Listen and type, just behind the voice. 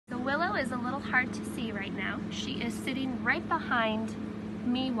Willow is a little hard to see right now. She is sitting right behind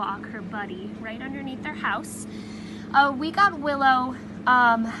Miwok, her buddy, right underneath their house. We got Willow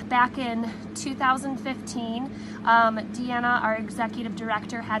back in 2015. Deanna, our executive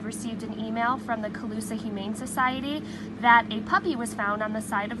director, had received an email from the Colusa Humane Society that a puppy was found on the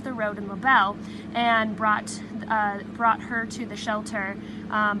side of the road in LaBelle, and brought her to the shelter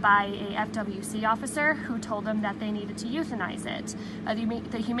by a FWC officer who told them that they needed to euthanize it.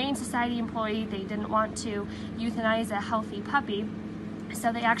 The Humane Society employee, they didn't want to euthanize a healthy puppy,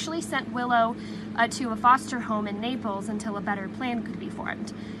 so they actually sent Willow to a foster home in Naples until a better plan could be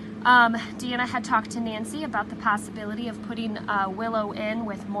formed. Deanna had talked to Nancy about the possibility of putting Willow in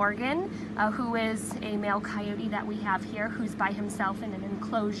with Morgan, who is a male coyote that we have here, who's by himself in an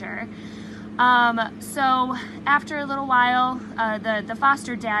enclosure. So after a little while, the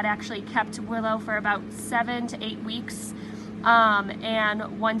foster dad actually kept Willow for about 7 to 8 weeks.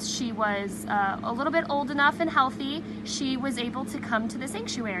 And once she was a little bit old enough and healthy, she was able to come to the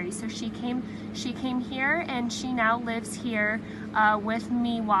sanctuary. So she came here, and she now lives here with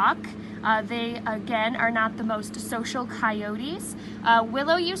Miwok. They, again, are not the most social coyotes.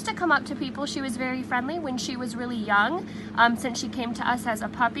 Willow used to come up to people. She was very friendly when she was really young, since she came to us as a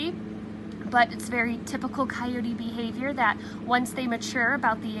puppy. But it's very typical coyote behavior that once they mature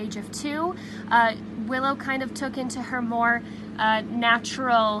about the age of 2, Willow kind of took into her more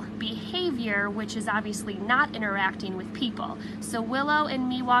natural behavior, which is obviously not interacting with people. So Willow and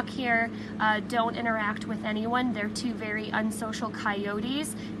Miwok here don't interact with anyone. They're two very unsocial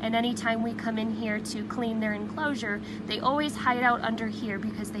coyotes, and anytime we come in here to clean their enclosure, they always hide out under here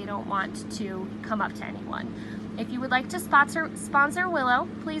because they don't want to come up to anyone. If you would like to sponsor Willow,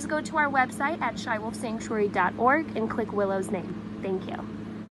 please go to our website at shywolfsanctuary.org and click Willow's name. Thank you.